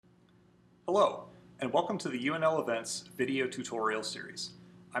Hello, and welcome to the UNL Events video tutorial series.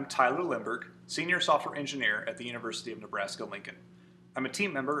 I'm Tyler Limberg, Senior Software Engineer at the University of Nebraska-Lincoln. I'm a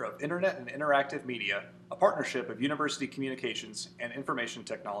team member of Internet and Interactive Media, a partnership of University Communications and Information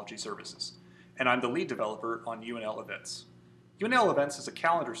Technology Services, and I'm the lead developer on UNL Events. UNL Events is a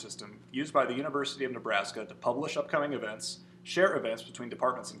calendar system used by the University of Nebraska to publish upcoming events, share events between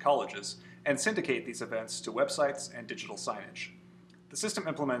departments and colleges, and syndicate these events to websites and digital signage. The system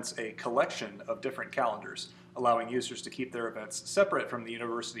implements a collection of different calendars, allowing users to keep their events separate from the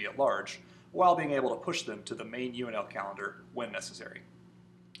university at large, while being able to push them to the main UNL calendar when necessary.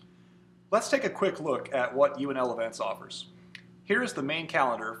 Let's take a quick look at what UNL Events offers. Here is the main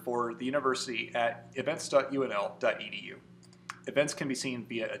calendar for the university at events.unl.edu. Events can be seen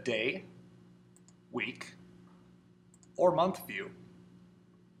via a day, week, or month view,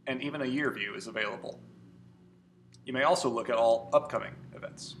 and even a year view is available. You may also look at all upcoming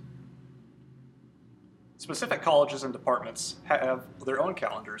events. Specific colleges and departments have their own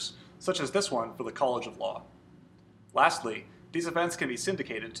calendars, such as this one for the College of Law. Lastly, these events can be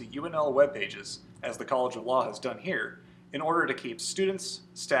syndicated to UNL web pages, as the College of Law has done here, in order to keep students,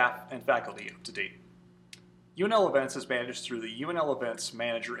 staff, and faculty up to date. UNL Events is managed through the UNL Events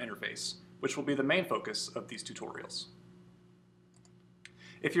Manager interface, which will be the main focus of these tutorials.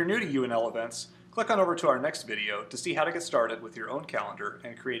 If you're new to UNL Events, click on over to our next video to see how to get started with your own calendar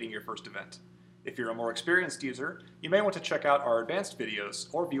and creating your first event. If you're a more experienced user, you may want to check out our advanced videos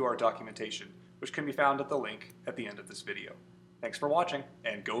or view our documentation, which can be found at the link at the end of this video. Thanks for watching,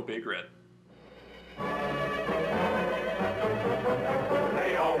 and go Big Red!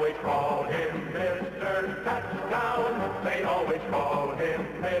 They always call him Mr. Touchdown. They always call him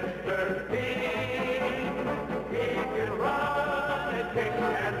Mr. T. He can run and kick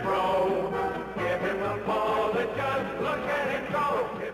and throw. Give him the ball and just look at him go.